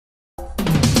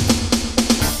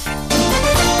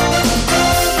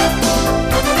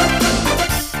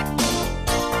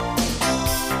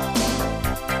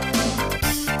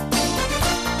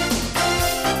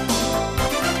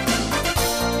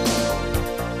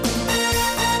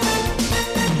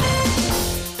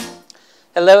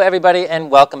Hello, everybody, and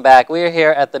welcome back. We are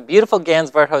here at the beautiful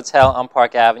Gansevoort Hotel on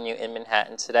Park Avenue in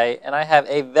Manhattan today, and I have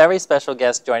a very special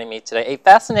guest joining me today, a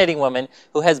fascinating woman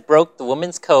who has broke the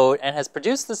woman's code and has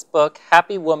produced this book,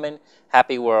 Happy Woman,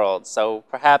 Happy World. So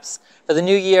perhaps for the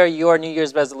new year, your New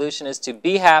Year's resolution is to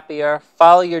be happier,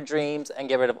 follow your dreams, and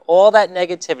get rid of all that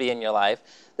negativity in your life.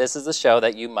 This is a show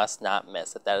that you must not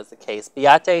miss, if that is the case.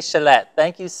 Beate Chalette,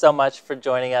 thank you so much for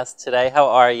joining us today. How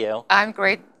are you? I'm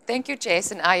great. Thank you,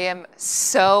 Jason. I am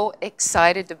so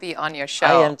excited to be on your show.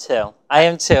 I am too. I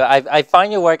am too. I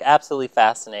find your work absolutely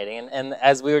fascinating. And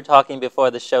as we were talking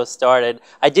before the show started,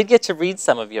 I did get to read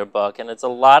some of your book, and it's a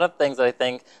lot of things that I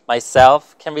think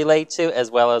myself can relate to as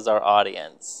well as our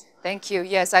audience. Thank you.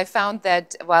 Yes, I found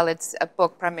that while it's a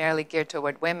book primarily geared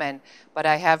toward women, but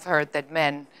I have heard that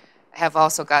men have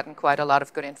also gotten quite a lot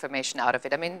of good information out of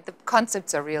it. I mean, the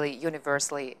concepts are really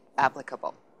universally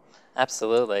applicable.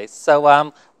 Absolutely. So,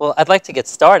 well, I'd like to get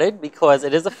started because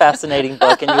it is a fascinating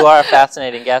book, and you are a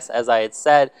fascinating guest, as I had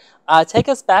said. Take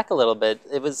us back a little bit.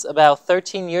 It was about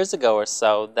 13 years ago or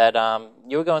so that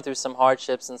you were going through some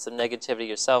hardships and some negativity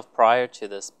yourself prior to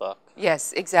this book.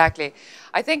 Yes, exactly.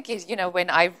 I think, you know, when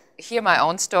I hear my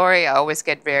own story, I always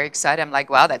get very excited. I'm like,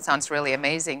 wow, that sounds really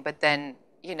amazing. But then,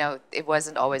 you know, it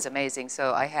wasn't always amazing.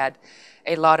 So I had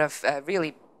a lot of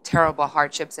really terrible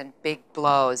hardships and big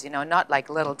blows, you know, not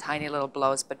like little tiny little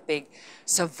blows, but big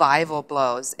survival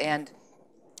blows. And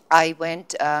I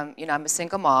went, you know, I'm a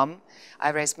single mom. I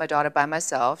raised my daughter by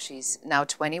myself. She's now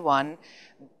 21,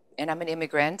 and I'm an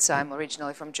immigrant, so I'm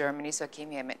originally from Germany, so I came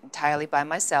here entirely by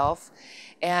myself.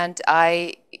 And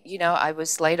you know, I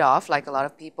was laid off, like a lot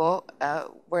of people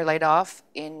were laid off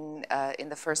in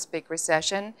the first big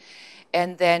recession.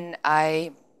 And then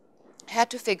I had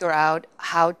to figure out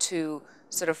how to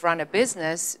sort of run a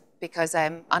business because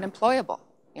I'm unemployable.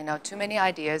 You know, too many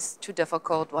ideas, too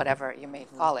difficult, whatever you may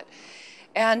call it.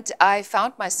 And I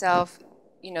found myself,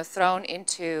 you know, thrown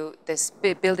into this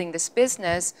building this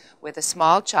business with a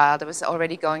small child. I was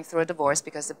already going through a divorce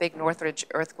because the big Northridge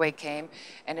earthquake came.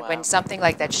 And Wow. when something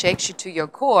like that shakes you to your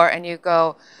core and you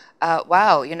go,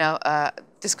 wow, you know,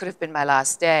 this could have been my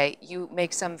last day, you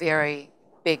make some very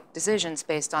big decisions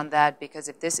based on that, because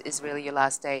if this is really your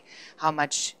last day, how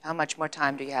much more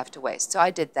time do you have to waste? So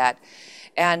I did that,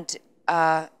 and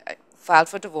I filed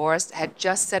for divorce. Had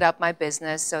just set up my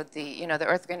business, so the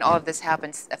earthquake and all of this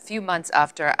happens a few months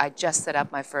after I just set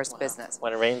up my first business.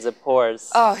 When it rains, it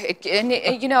pours. Oh,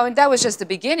 you know, and that was just the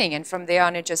beginning, and from there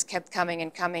on, it just kept coming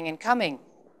and coming and coming.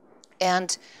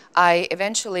 And I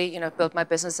eventually, you know, built my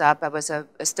business up. I was a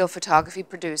still photography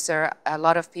producer. A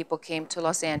lot of people came to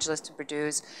Los Angeles to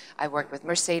produce. I worked with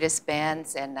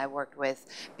Mercedes-Benz, and I worked with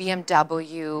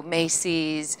BMW,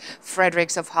 Macy's,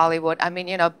 Fredericks of Hollywood. I mean,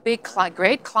 you know,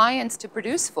 great clients to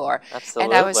produce for.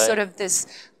 Absolutely. And I was sort of this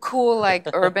cool, like,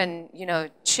 urban, you know,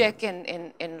 chick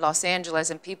in Los Angeles,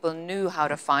 and people knew how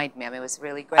to find me. I mean, it was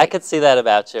really great. I could see that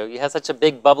about you. You have such a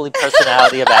big, bubbly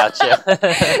personality about you.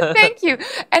 Thank you.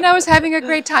 And I was having a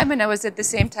great time, and I was at the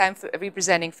same time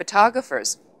representing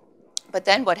photographers. But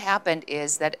then what happened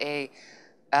is that a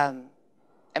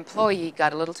employee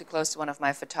got a little too close to one of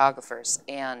my photographers,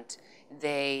 and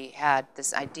they had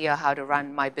this idea how to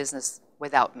run my business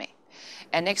without me.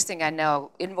 And next thing I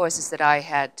know, invoices that I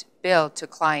had billed to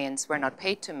clients were not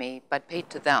paid to me, but paid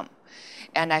to them.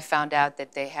 And I found out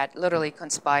that they had literally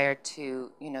conspired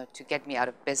to, you know, to get me out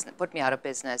of business, put me out of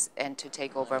business, and to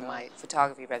take over my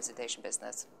photography representation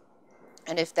business.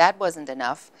 And if that wasn't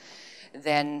enough,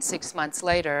 then 6 months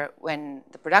later, when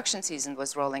the production season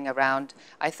was rolling around,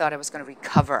 I thought I was going to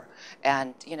recover.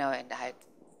 And, you know, and I had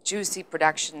juicy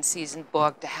production season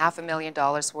booked,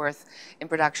 $500,000 worth in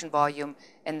production volume,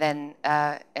 and then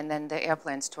the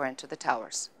airplanes tore into the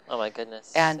towers. Oh my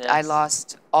goodness. And yes. I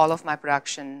lost all of my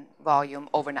production volume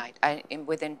overnight.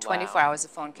 Within 24 Wow. hours, the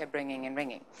phone kept ringing and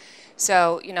ringing.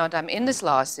 So, you know, I'm in this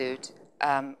lawsuit.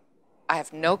 I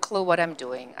have no clue what I'm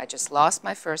doing. I just lost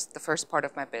the first part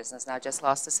of my business. Now I just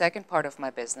lost the second part of my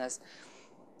business.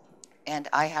 And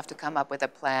I have to come up with a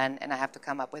plan, and I have to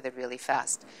come up with it really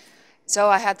fast. So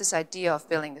I had this idea of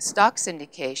building a stock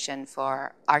syndication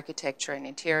for architecture and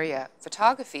interior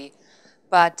photography,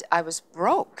 but I was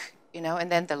broke, you know,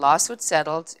 and then the lawsuit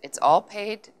settled, it's all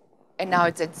paid, and now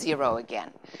it's at zero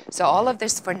again. So all of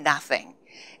this for nothing.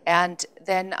 And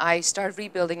then I started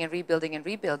rebuilding and rebuilding and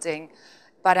rebuilding,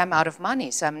 but I'm out of money,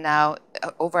 so I'm now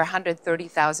over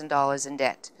 $130,000 in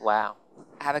debt. Wow.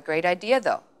 I have a great idea,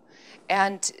 though.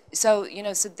 And so, you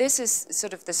know, so this is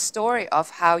sort of the story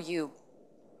of how you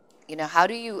You know, how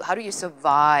do you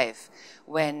survive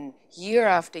when year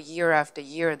after year after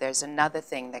year there's another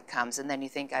thing that comes, and then you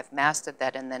think I've mastered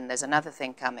that, and then there's another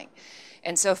thing coming.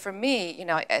 And so for me, you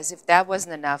know, as if that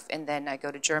wasn't enough, and then I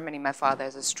go to Germany, my father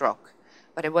has a stroke.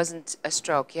 But it wasn't a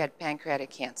stroke, he had pancreatic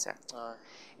cancer.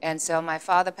 And so my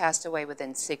father passed away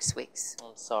within 6 weeks.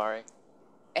 I'm sorry.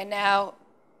 And now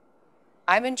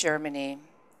I'm in Germany,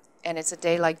 and it's a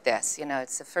day like this. You know,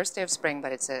 it's the first day of spring,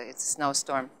 but it's a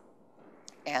snowstorm.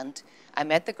 And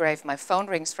I'm at the grave, my phone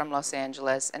rings from Los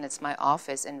Angeles, and it's my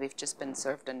office, and we've just been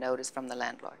served a notice from the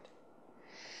landlord.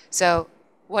 So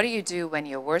what do you do when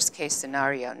your worst case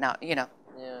scenario, now, you know,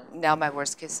 now my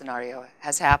worst case scenario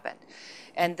has happened.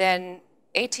 And then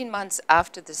 18 months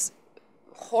after this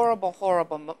horrible,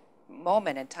 horrible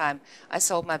moment in time, I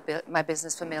sold my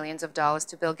business for millions of dollars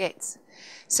to Bill Gates.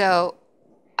 So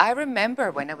I remember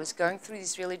when I was going through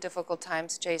these really difficult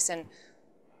times, Jason,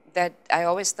 that I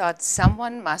always thought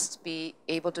someone must be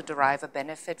able to derive a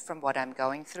benefit from what I'm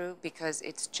going through, because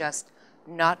it's just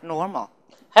not normal.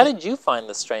 How did you find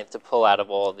the strength to pull out of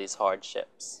all of these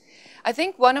hardships? I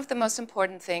think one of the most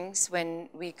important things when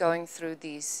we're going through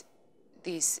these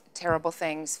terrible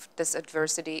things, this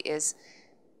adversity, is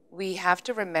we have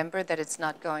to remember that it's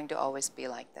not going to always be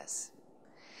like this.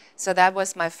 So that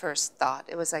was my first thought.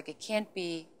 It was like, it can't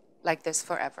be like this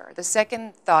forever. The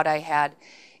second thought I had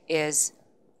is,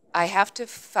 I have to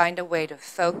find a way to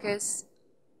focus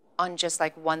on just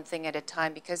like one thing at a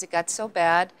time, because it got so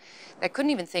bad that I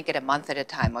couldn't even think it a month at a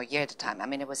time or a year at a time. I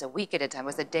mean, it was a week at a time, it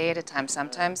was a day at a time.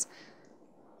 Sometimes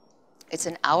it's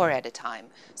an hour at a time.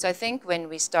 So I think when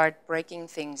we start breaking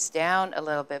things down a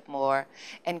little bit more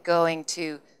and going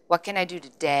to, what can I do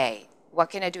today?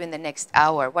 What can I do in the next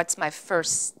hour? What's my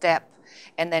first step?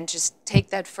 And then just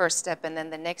take that first step and then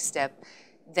the next step,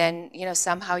 then, you know,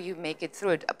 somehow you make it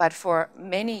through it. But for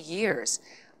many years,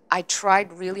 I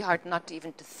tried really hard not to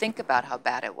even to think about how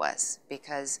bad it was,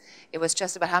 because it was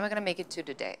just about, how am I going to make it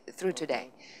through today?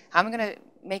 How am I going to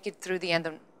make it through the end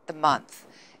of the month?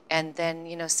 And then,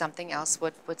 you know, something else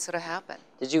would sort of happen.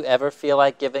 Did you ever feel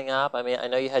like giving up? I mean, I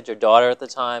know you had your daughter at the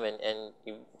time, and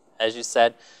you, as you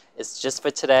said, it's just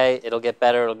for today, it'll get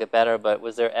better, but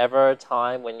was there ever a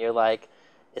time when you're like,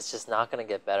 it's just not going to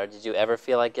get better? Did you ever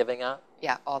feel like giving up?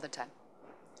 Yeah, all the time.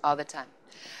 All the time.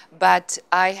 But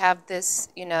I have this,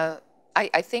 you know,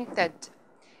 I think that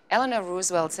Eleanor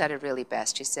Roosevelt said it really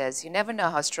best. She says, you never know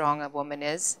how strong a woman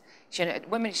is. She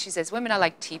says, women are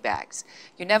like tea bags.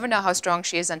 You never know how strong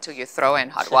she is until you throw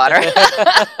in hot water.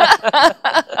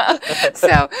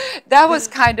 So that was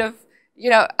kind of, you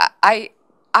know,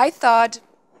 I thought,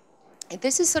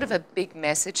 this is sort of a big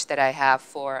message that I have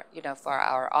for, you know, for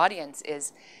our audience,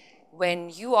 is when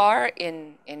you are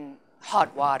in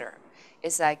hot water,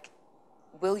 it's like,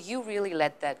 will you really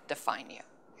let that define you?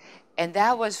 And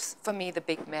that was, for me, the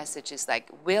big message is like,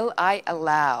 will I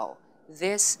allow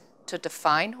this to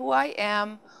define who I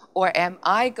am, or am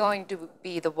I going to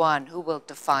be the one who will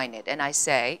define it? And I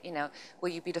say, you know, will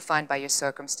you be defined by your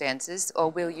circumstances,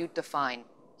 or will you define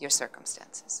your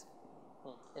circumstances?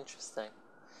 Interesting.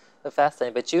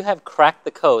 Fascinating. But you have cracked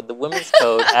the code, the women's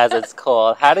code, as it's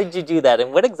called. How did you do that?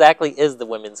 And what exactly is the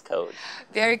women's code?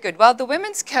 Very good. Well, the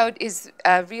women's code is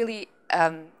really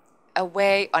a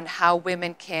way on how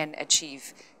women can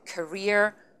achieve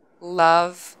career,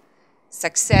 love,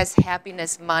 success,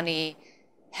 happiness, money,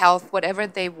 health, whatever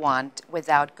they want,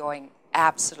 without going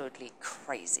absolutely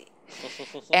crazy.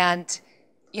 And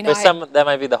you know, that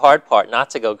might be the hard part, not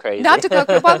to go crazy. Not to go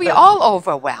crazy. Well, we're all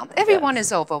overwhelmed. Everyone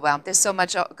is overwhelmed. There's so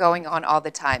much going on all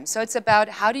the time. So it's about,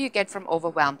 how do you get from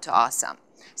overwhelmed to awesome?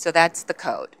 So that's the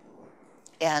code.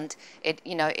 And it,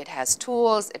 you know, it has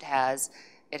tools. It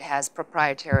has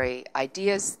proprietary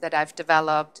ideas that I've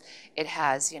developed. It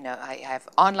has, you know, I have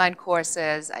online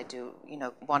courses. I do, you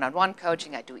know, one-on-one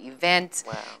coaching. I do events.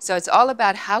 Wow. So it's all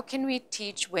about, how can we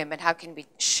teach women, how can we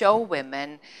show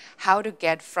women how to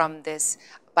get from this,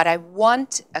 but I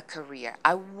want a career,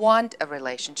 I want a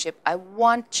relationship, I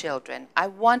want children, I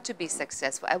want to be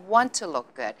successful, I want to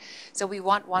look good. So we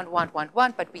want,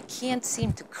 but we can't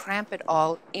seem to cramp it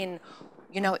all in,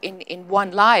 you know, in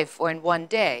one life or in one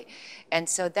day. And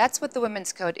so that's what the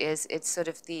Women's Code is. It's sort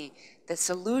of the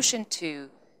solution to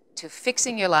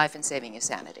fixing your life and saving your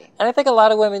sanity. And I think a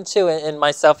lot of women too, and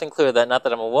myself included, that not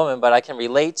that I'm a woman, but I can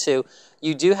relate to,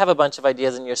 you do have a bunch of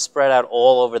ideas and you're spread out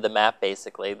all over the map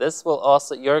basically. This will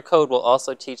also, your code will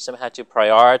also teach them how to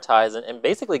prioritize and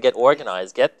basically get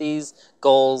organized, get these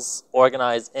goals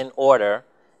organized in order,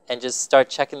 and just start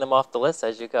checking them off the list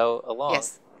as you go along.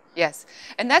 Yes. Yes,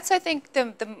 and that's, I think,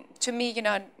 to me, you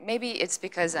know, maybe it's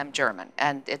because I'm German,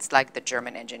 and it's like the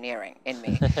German engineering in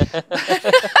me.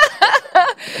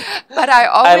 But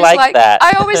I like that.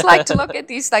 I always like to look at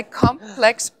these like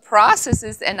complex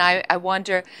processes, and I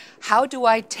wonder, how do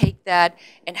I take that,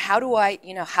 and how do I,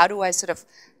 you know, how do I sort of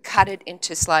cut it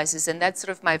into slices? And that's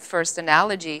sort of my first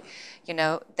analogy, you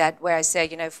know, that where I say,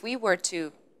 you know, if we were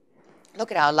to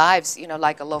look at our lives, you know,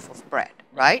 like a loaf of bread,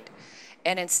 right?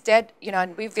 And instead, you know,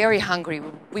 and we're very hungry.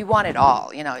 We want it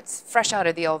all. You know, it's fresh out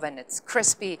of the oven. It's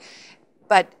crispy.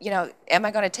 But, you know, am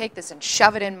I going to take this and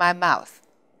shove it in my mouth?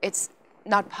 It's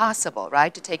not possible,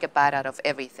 right, to take a bite out of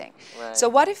everything. Right. So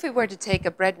what if we were to take a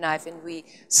bread knife and we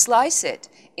slice it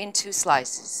into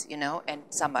slices, you know, and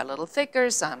some are a little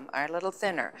thicker, some are a little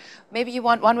thinner. Maybe you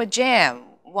want one with jam,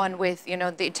 one with, you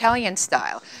know, the Italian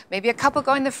style. Maybe a couple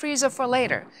go in the freezer for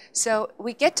later. So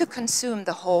we get to consume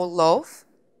the whole loaf,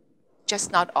 just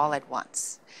not all at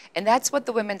once. And that's what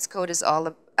the Women's Code is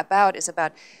all about,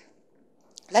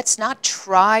 let's not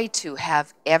try to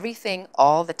have everything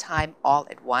all the time, all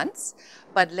at once,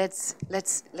 but let's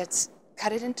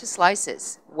cut it into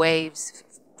slices, waves,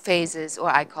 phases, or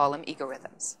I call them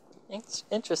algorithms.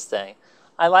 Interesting.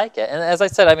 I like it. And as I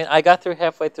said, I mean, I got through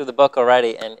halfway through the book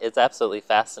already, and it's absolutely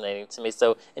fascinating to me.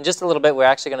 So in just a little bit, we're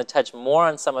actually going to touch more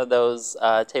on some of those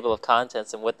table of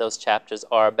contents and what those chapters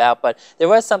are about. But there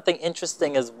was something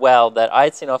interesting as well that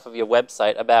I'd seen off of your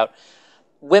website about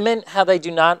women, how they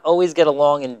do not always get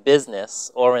along in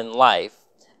business or in life.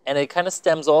 And it kind of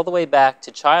stems all the way back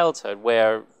to childhood,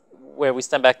 where we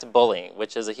stem back to bullying,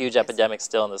 which is a huge epidemic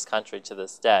still in this country to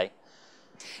this day.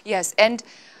 Yes, and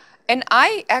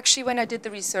I actually, when I did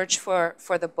the research for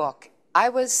the book, I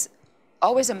was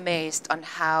always amazed on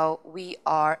how we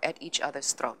are at each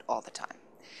other's throat all the time.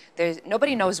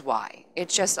 Nobody knows why.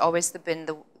 It's just always been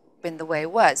the way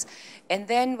it was. And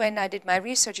then when I did my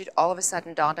research, it all of a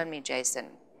sudden dawned on me, Jason,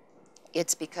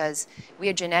 it's because we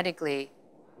are genetically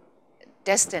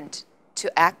destined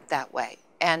to act that way.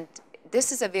 And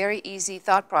this is a very easy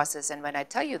thought process. And when I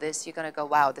tell you this, you're going to go,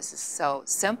 wow, this is so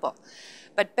simple.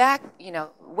 But back, you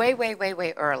know, way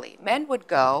early, men would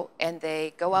go and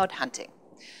they go out hunting.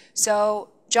 So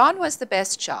John was the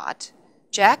best shot,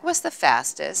 Jack was the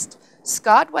fastest,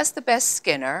 Scott was the best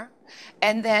skinner,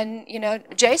 and then, you know,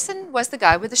 Jason was the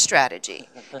guy with the strategy.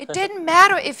 It didn't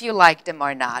matter if you liked them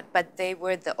or not, but they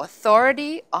were the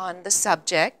authority on the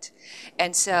subject.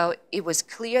 And so it was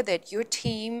clear that your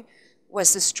team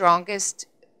was the strongest,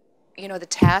 you know, the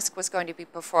task was going to be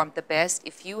performed the best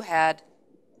if you had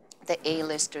the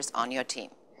A-listers on your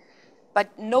team.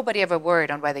 But nobody ever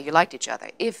worried on whether you liked each other.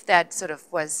 If that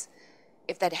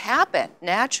happened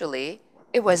naturally,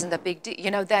 it wasn't a big deal.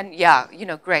 You know, then, yeah, you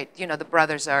know, great, you know, the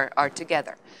brothers are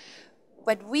together.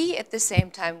 But we, at the same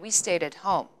time, we stayed at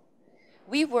home.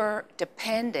 We were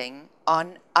depending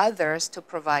on others to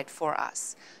provide for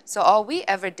us. So all we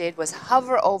ever did was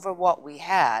hover over what we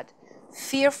had,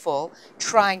 fearful,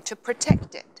 trying to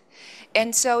protect it.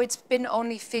 And so it's been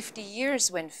only 50 years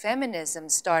when feminism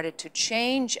started to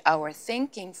change our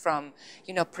thinking from,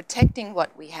 you know, protecting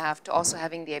what we have to also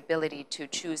having the ability to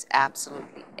choose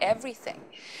absolutely everything.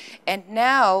 And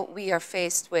now we are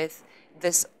faced with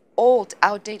this old,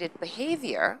 outdated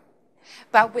behavior,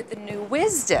 but with the new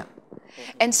wisdom.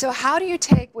 And so how do you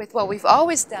take with what we've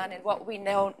always done and what we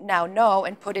now know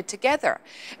and put it together?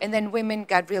 And then women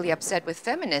got really upset with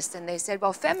feminists, and they said,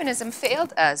 well, feminism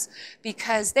failed us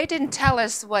because they didn't tell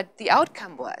us what the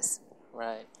outcome was.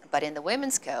 Right. But in the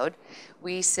Women's Code,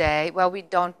 we say, well, we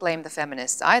don't blame the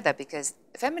feminists either, because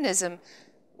feminism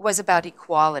was about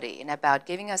equality and about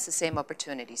giving us the same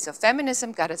opportunity. So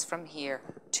feminism got us from here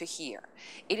to here.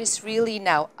 It is really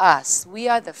now us. We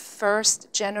are the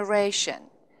first generation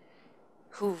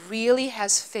who really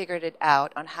has figured it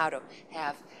out on how to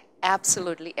have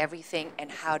absolutely everything and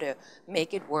how to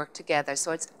make it work together.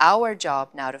 So it's our job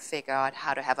now to figure out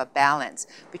how to have a balance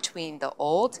between the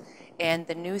old and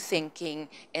the new thinking,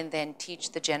 and then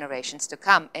teach the generations to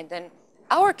come. And then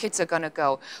our kids are going to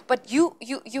go, but you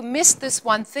missed this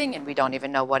one thing, and we don't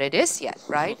even know what it is yet,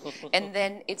 right? And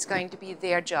then it's going to be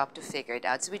their job to figure it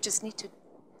out. So we just need to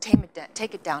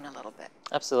take it down a little bit.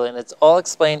 Absolutely, and it's all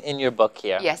explained in your book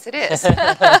here. Yes, it is.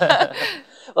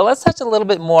 Well, let's touch a little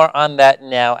bit more on that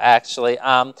now, actually.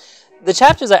 The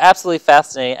chapters are absolutely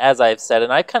fascinating, as I've said,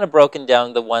 and I've kind of broken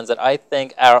down the ones that I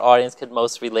think our audience could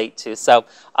most relate to. So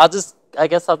I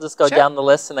guess I'll just go Sure. down the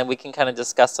list, and then we can kind of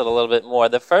discuss it a little bit more.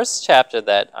 The first chapter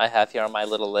that I have here on my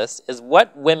little list is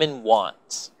What Women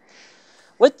Want.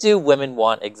 What do women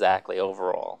want exactly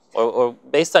overall? Or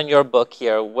based on your book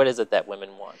here, what is it that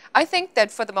women want? I think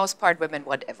that for the most part, women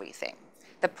want everything.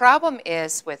 The problem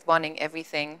is with wanting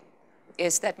everything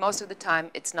is that most of the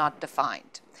time it's not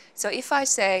defined. So if I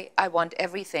say I want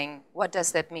everything, what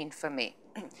does that mean for me?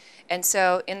 And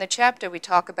so in the chapter we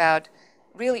talk about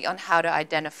really on how to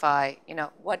identify,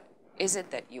 what is it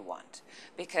that you want?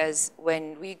 Because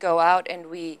when we go out and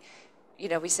we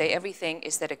say everything,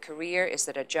 is that a career? Is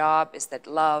that a job? Is that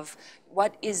love?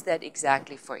 What is that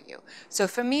exactly for you? So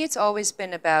for me, it's always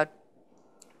been about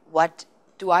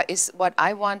is what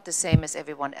I want the same as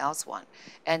everyone else want?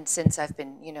 And since I've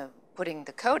been, putting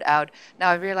the code out, now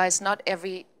I realize not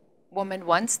every woman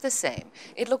wants the same.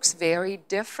 It looks very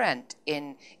different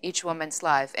in each woman's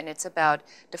life, and it's about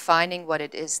defining what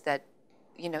it is that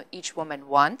each woman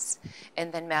wants,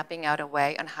 and then mapping out a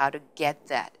way on how to get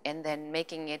that, and then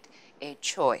making it a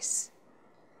choice.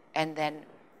 And then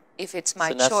if it's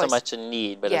my choice... So not so much a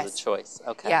need, but as a choice.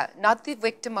 Okay. Yeah, not the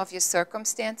victim of your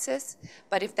circumstances,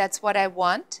 but if that's what I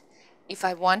want, if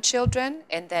I want children,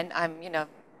 and then I'm,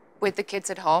 with the kids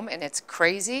at home, and it's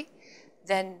crazy,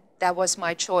 then that was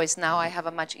my choice. Now I have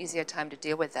a much easier time to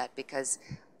deal with that because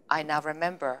I now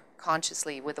remember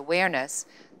consciously with awareness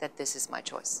that this is my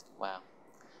choice. Wow.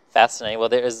 Fascinating. Well,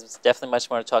 there is definitely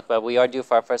much more to talk about. We are due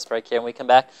for our first break here, and we come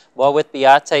back more with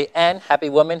Beate and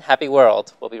Happy Woman, Happy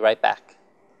World. We'll be right back.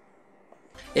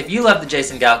 If you love The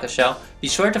Jason Galka Show, be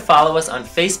sure to follow us on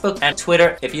Facebook and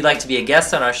Twitter. If you'd like to be a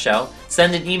guest on our show,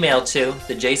 send an email to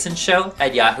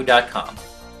thejasonshow@yahoo.com.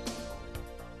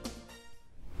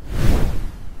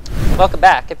 Welcome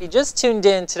back. If you just tuned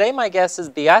in, today my guest is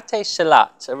Beate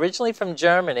Schelat, originally from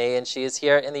Germany, and she is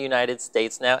here in the United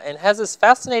States now and has this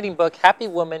fascinating book, Happy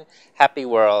Woman, Happy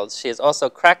World. She has also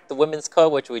cracked the Women's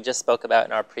Code, which we just spoke about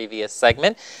in our previous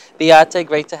segment. Beate,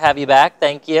 great to have you back.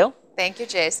 Thank you. Thank you,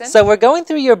 Jason. So we're going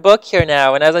through your book here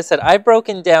now, and as I said, I've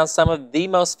broken down some of the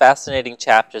most fascinating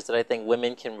chapters that I think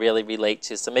women can really relate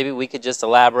to. So maybe we could just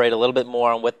elaborate a little bit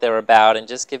more on what they're about and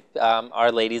just give our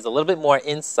ladies a little bit more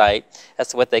insight as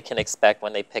to what they can expect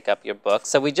when they pick up your book.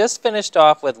 So we just finished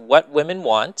off with What Women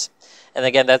Want, and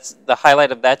again, that's the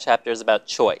highlight of that chapter is about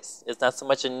choice. It's not so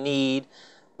much a need,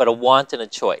 but a want and a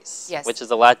choice, yes, which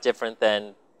is a lot different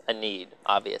than a need,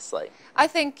 obviously. I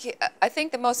think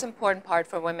the most important part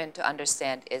for women to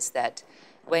understand is that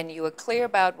when you are clear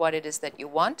about what it is that you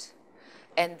want,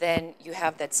 and then you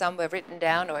have that somewhere written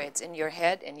down or it's in your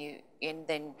head, and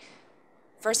then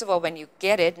first of all, when you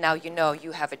get it, now you know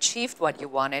you have achieved what you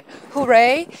wanted.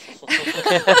 Hooray!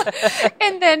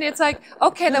 And then it's like,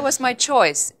 okay, that was my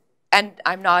choice, and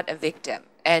I'm not a victim.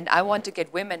 And I want to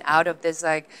get women out of this,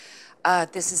 like,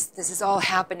 this is all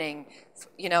happening,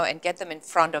 and get them in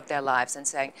front of their lives and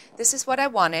saying, this is what I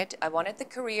wanted. I wanted the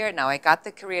career. Now I got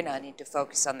the career. Now I need to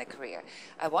focus on the career.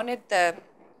 I wanted the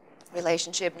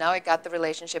relationship. Now I got the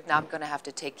relationship. Now I'm going to have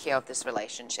to take care of this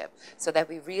relationship, so that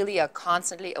we really are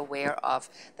constantly aware of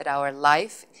that our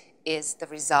life is the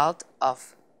result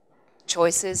of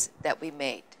choices that we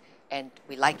made, and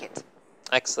we like it.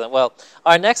 Excellent. Well,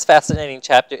 our next fascinating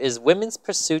chapter is Women's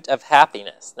Pursuit of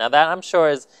Happiness. Now that, I'm sure,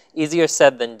 is easier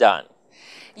said than done.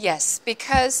 Yes,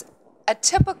 because a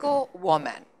typical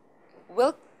woman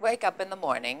will wake up in the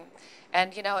morning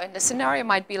and, and the scenario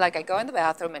might be like I go in the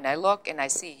bathroom and I look and I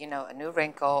see, a new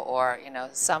wrinkle, or,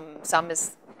 some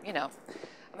is, I'm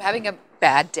having a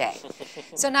bad day.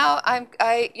 So now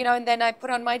and then I put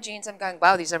on my jeans. I'm going,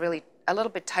 wow, these are really a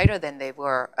little bit tighter than they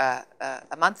were a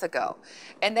month ago.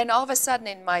 And then all of a sudden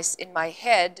in my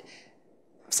head,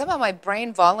 somehow my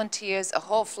brain volunteers a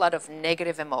whole flood of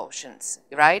negative emotions,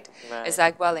 right? It's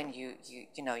like, well, and you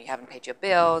haven't paid your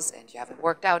bills, and you haven't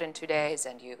worked out in 2 days,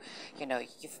 and you've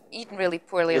eaten really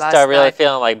poorly last night. You start really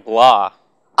feeling like blah.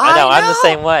 I know, I'm the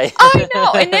same way. I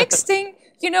know. And next thing,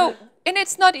 and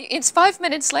it's 5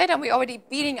 minutes later and we're already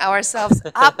beating ourselves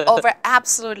up over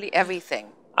absolutely everything.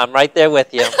 I'm right there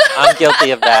with you. I'm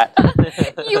guilty of that.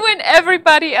 You and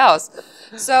everybody else.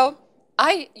 So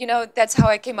that's how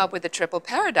I came up with the triple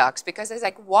paradox, because it's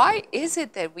like, why is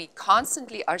it that we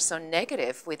constantly are so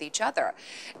negative with each other?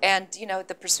 And,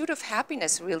 the pursuit of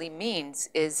happiness really means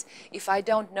is, if I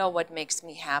don't know what makes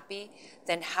me happy,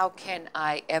 then how can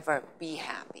I ever be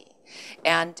happy?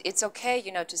 And it's okay,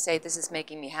 to say this is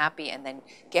making me happy, and then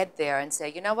get there and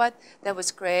say, you know what, that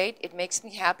was great. It makes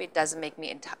me happy. It doesn't make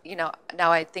me,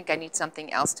 now I think I need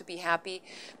something else to be happy.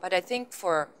 But I think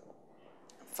for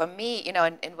me,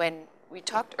 and when we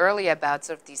talked earlier about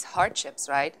sort of these hardships,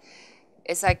 right?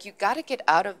 It's like, you got to get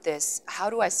out of this, how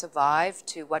do I survive,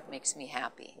 to what makes me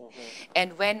happy? Mm-hmm.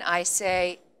 And when I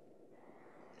say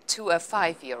to a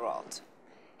 5-year-old,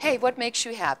 hey, what makes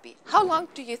you happy? How long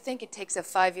do you think it takes a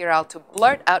 5-year-old to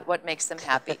blurt out what makes them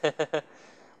happy?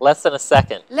 Less than a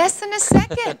second. Less than a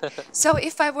second. So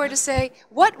if I were to say,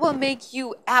 what will make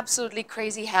you absolutely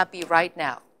crazy happy right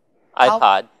now?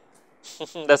 iPod.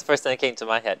 That's the first thing that came to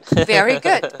my head. Very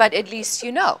good, but at least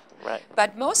you know. Right.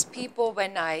 But most people,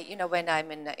 when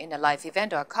I'm in a live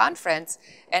event or a conference,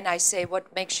 and I say,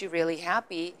 what makes you really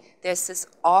happy, there's this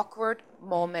awkward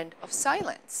moment of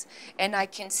silence. And I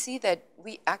can see that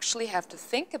we actually have to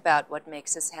think about what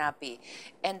makes us happy.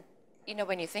 And,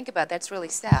 when you think about it, that's really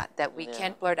sad, that we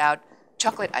can't blurt out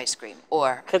chocolate ice cream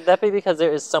or... Could that be because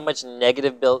there is so much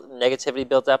negativity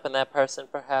built up in that person,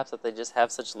 perhaps, that they just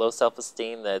have such low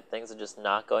self-esteem that things are just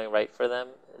not going right for them?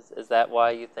 Is that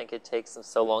why you think it takes them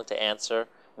so long to answer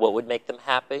what would make them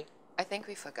happy? I think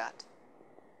we forgot.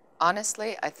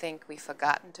 Honestly, I think we've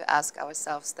forgotten to ask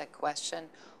ourselves that question,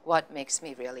 what makes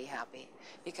me really happy?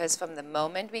 Because from the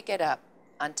moment we get up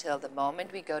until the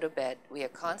moment we go to bed, we are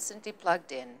constantly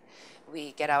plugged in.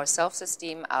 We get our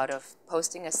self-esteem out of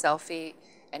posting a selfie,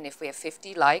 and if we have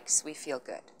 50 likes, we feel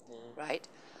good, right?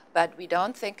 But we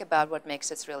don't think about what makes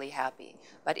us really happy.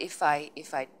 But if I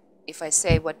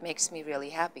say what makes me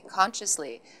really happy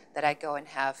consciously, that I go and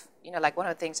have, like one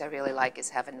of the things I really like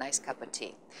is have a nice cup of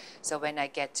tea. So when I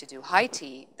get to do high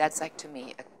tea, that's like to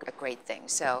me a great thing.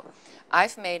 So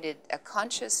I've made it a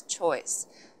conscious choice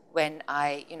when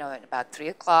I, at about 3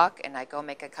 o'clock and I go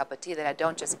make a cup of tea, that I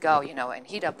don't just go, and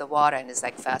heat up the water and it's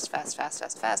like fast.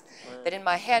 That in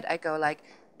my head I go like,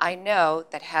 I know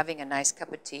that having a nice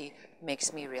cup of tea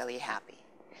makes me really happy.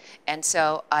 And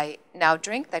so I now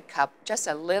drink that cup just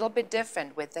a little bit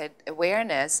different with the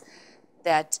awareness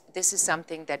that this is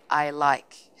something that I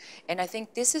like. And I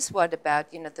think this is what about,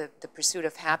 the pursuit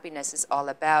of happiness is all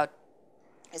about,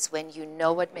 is when you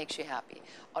know what makes you happy.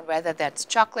 On whether that's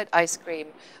chocolate ice cream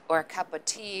or a cup of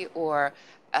tea or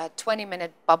a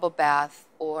 20-minute bubble bath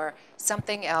or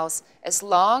something else, as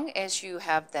long as you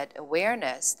have that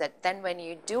awareness that then when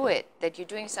you do it, that you're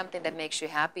doing something that makes you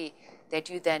happy, that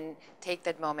you then take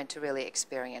that moment to really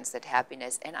experience that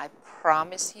happiness. And I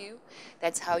promise you,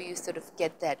 that's how you sort of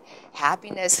get that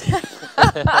happiness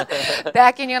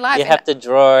back in your life. You have to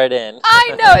draw it in.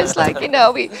 I know, it's like,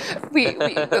 we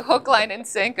hook, line, and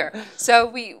sinker. So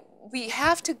we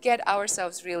have to get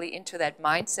ourselves really into that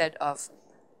mindset of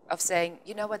saying,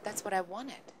 you know what, that's what I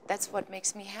wanted. That's what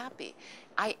makes me happy.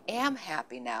 I am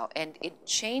happy now, and it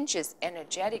changes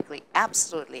energetically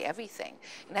absolutely everything.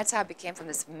 And that's how I became, from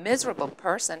this miserable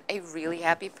person, a really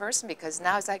happy person, because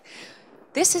now it's like,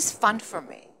 this is fun for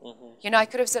me. I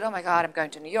could have said, oh my God, I'm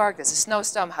going to New York, there's a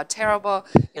snowstorm, how terrible,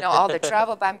 all the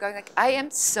travel, but I'm going like, I am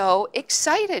so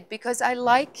excited because I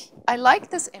like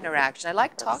this interaction. I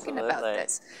like talking about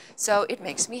this. So it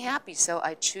makes me happy, so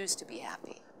I choose to be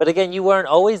happy. But again, you weren't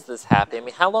always this happy. I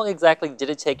mean, how long exactly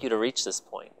did it take you to reach this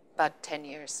point? About 10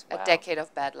 years, Wow. A decade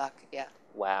of bad luck, yeah.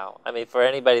 Wow. I mean, for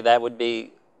anybody, that would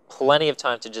be plenty of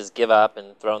time to just give up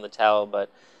and throw in the towel. But,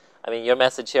 I mean, your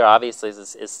message here obviously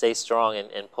is stay strong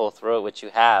and pull through it, which you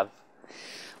have.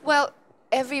 Well,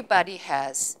 everybody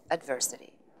has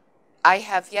adversity. I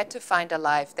have yet to find a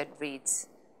life that reads,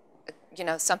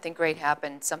 something great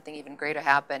happened, something even greater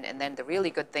happened, and then the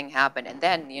really good thing happened, and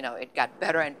then, it got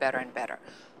better and better and better.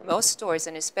 Most stories,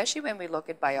 and especially when we look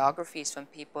at biographies from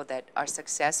people that are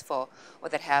successful or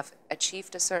that have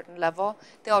achieved a certain level,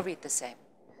 they all read the same.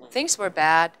 Things were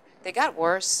bad, they got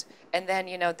worse, and then,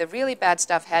 the really bad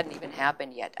stuff hadn't even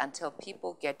happened yet until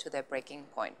people get to their breaking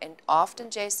point. And often,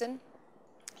 Jason,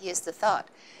 here's the thought.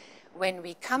 When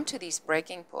we come to these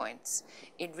breaking points,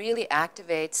 it really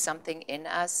activates something in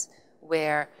us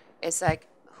where it's like,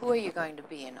 who are you going to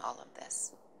be in all of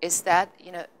this? Is that,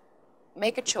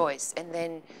 make a choice, and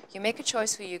then you make a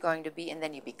choice who you're going to be, and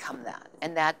then you become that.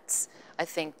 And that's, I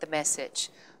think, the message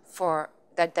for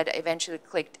that eventually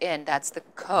clicked in. That's the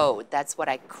code. That's what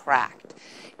I cracked,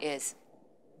 is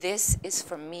this is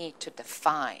for me to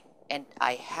define. And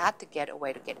I had to get a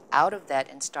way to get out of that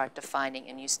and start defining.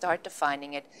 And you start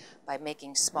defining it by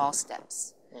making small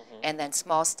steps. And then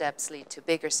small steps lead to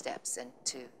bigger steps and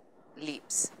to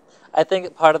leaps. I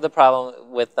think part of the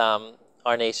problem with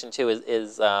our nation, too,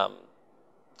 is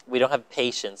we don't have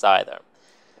patience either.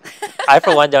 I,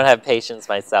 for one, don't have patience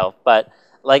myself. But,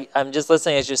 like, I'm just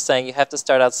listening as you're saying, you have to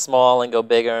start out small and go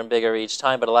bigger and bigger each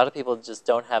time. But a lot of people just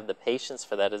don't have the patience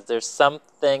for that. Is there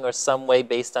something or some way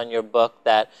based on your book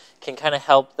that can kind of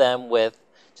help them with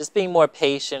just being more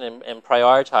patient and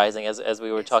prioritizing, as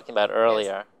we were talking about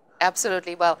earlier? Yes.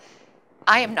 Absolutely. Well,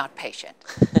 I am not patient.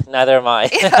 Neither am I.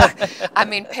 I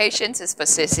mean, patience is for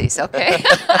sissies, okay?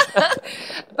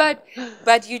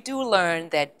 but you do learn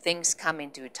that things come in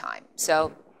due time.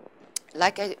 So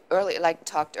like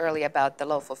talked earlier about the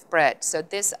loaf of bread. So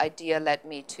this idea led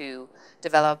me to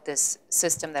develop this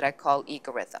system that I call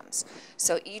egorythms.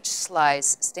 So each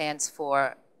slice stands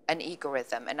for an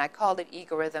egorythm, and I called it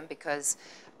egorythm because,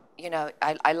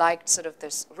 I liked sort of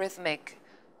this rhythmic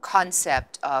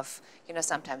concept of,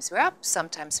 sometimes we're up,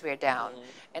 sometimes we're down,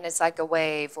 and it's like a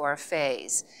wave or a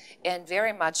phase. And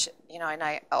very much, and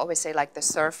I always say, like the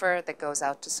surfer that goes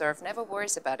out to surf never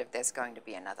worries about if there's going to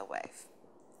be another wave.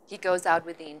 He goes out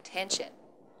with the intention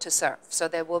to surf, so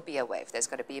there will be a wave. There's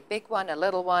going to be a big one, a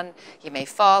little one. He may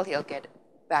fall, he'll get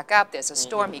back up. There's a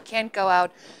storm, he can't go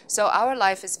out. So our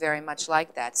life is very much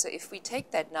like that. So if we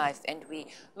take that knife and we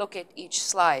look at each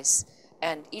slice,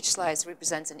 and each slice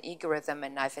represents an egorhythm,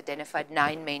 and I've identified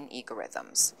 9 main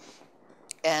egorhythms.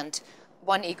 And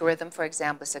one egorhythm, for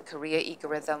example, is a career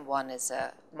egorhythm. One is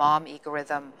a mom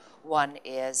egorhythm. One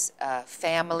is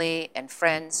family and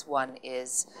friends. One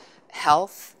is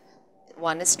health.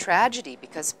 One is tragedy,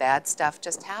 because bad stuff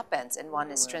just happens, and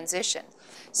one is transition.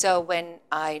 So when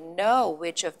I know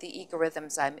which of the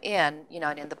egorhythms I'm in,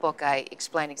 and in the book I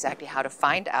explain exactly how to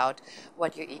find out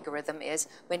what your egorhythm is.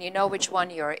 When you know which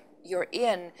one you're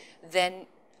in, then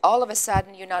all of a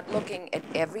sudden you're not looking at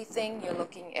everything, you're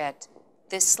looking at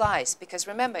this slice, because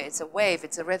remember, it's a wave,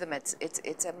 it's a rhythm, it's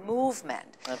a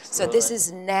movement. Absolutely. So this is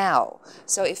now.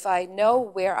 So if I know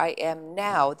where I am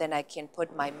now, then I can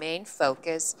put my main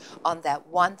focus on that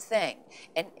one thing.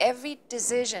 And every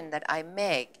decision that I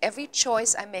make, every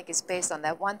choice I make is based on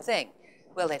that one thing.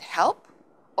 Will it help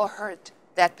or hurt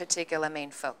that particular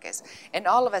main focus? And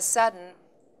all of a sudden,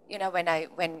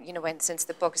 since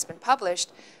the book has been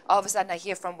published, all of a sudden I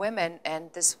hear from women,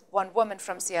 and this one woman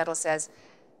from Seattle says,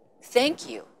 "Thank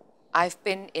you. I've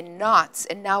been in knots,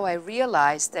 and now I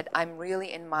realize that I'm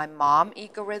really in my mom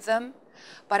egorhythm,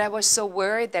 but I was so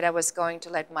worried that I was going to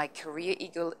let my career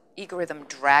egorhythm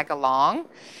drag along.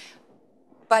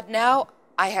 But now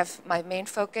I have my main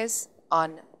focus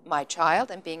on my child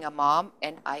and being a mom,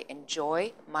 and I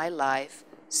enjoy my life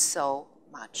so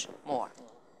much more."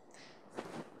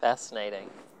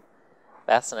 Fascinating.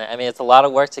 Fascinating. I mean, it's a lot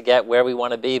of work to get where we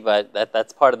want to be, but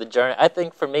that's part of the journey. I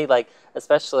think for me, like,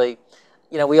 especially,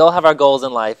 we all have our goals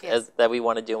in life. Yes. That we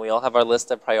want to do, and we all have our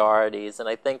list of priorities. And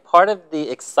I think part of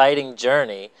the exciting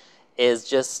journey is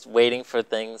just waiting for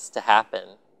things to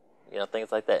happen,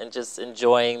 things like that, and just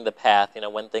enjoying the path,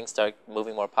 when things start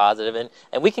moving more positive.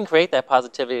 And we can create that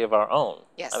positivity of our own.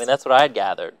 Yes. I mean, that's what I had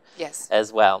gathered. Yes.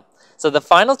 As well. So the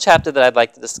final chapter that I'd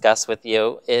like to discuss with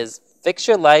you is Fix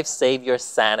Your Life, Save Your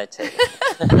Sanity.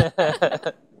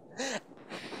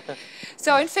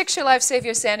 So in Fix Your Life, Save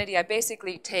Your Sanity, I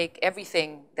basically take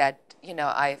everything that,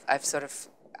 I've sort of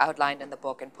outlined in the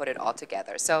book and put it all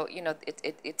together. So,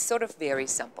 it's sort of very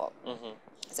simple.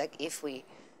 It's like, if we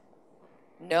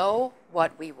know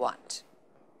what we want,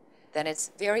 then it's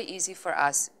very easy for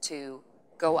us to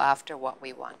go after what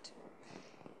we want.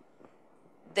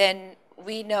 Then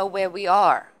we know where we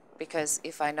are, because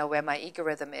if I know where my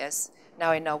egorhythm is,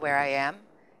 now I know where I am,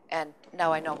 and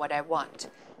now I know what I want.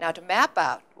 Now to map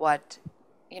out how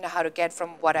to get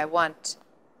from what I want,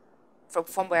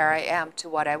 from where I am to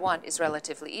what I want, is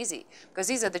relatively easy, because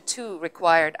these are the two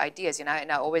required ideas, and I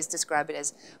always describe it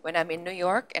as, when I'm in New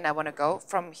York and I want to go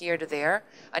from here to there,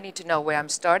 I need to know where I'm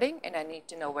starting and I need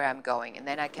to know where I'm going, and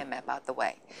then I can map out the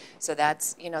way. So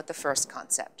that's, the first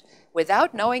concept.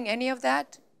 Without knowing any of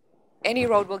that, any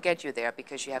road will get you there,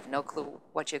 because you have no clue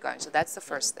what you're going. So that's the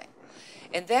first thing.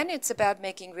 And then it's about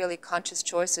making really conscious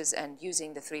choices and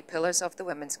using the 3 pillars of the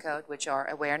Women's Code, which are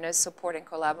awareness, support, and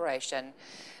collaboration.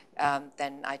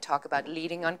 Then I talk about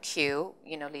leading on cue,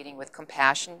 leading with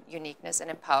compassion, uniqueness,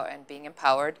 and being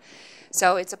empowered.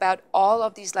 So it's about all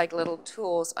of these like little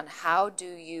tools on how do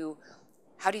you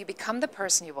become the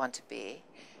person you want to be?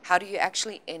 How do you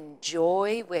actually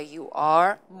enjoy where you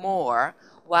are more,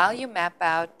 while you map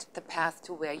out the path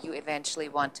to where you eventually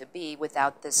want to be,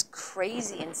 without this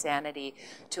crazy insanity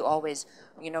to always,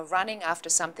 running after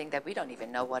something that we don't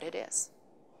even know what it is.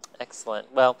 Excellent.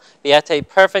 Well, Beate,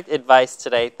 perfect advice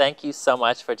today. Thank you so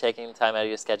much for taking the time out of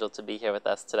your schedule to be here with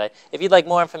us today. If you'd like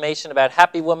more information about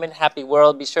Happy Woman, Happy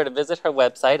World, be sure to visit her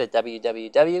website at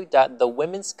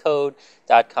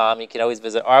www.thewomenscode.com. You can always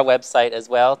visit our website as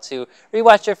well to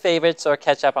rewatch your favorites or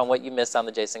catch up on what you missed on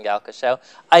the Jason Galka Show.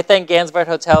 I thank Gansevoort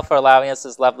Hotel for allowing us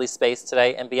this lovely space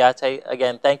today. And Beate,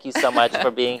 again, thank you so much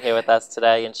for being here with us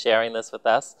today and sharing this with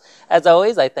us. As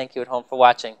always, I thank you at home for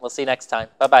watching. We'll see you next time.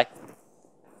 Bye-bye.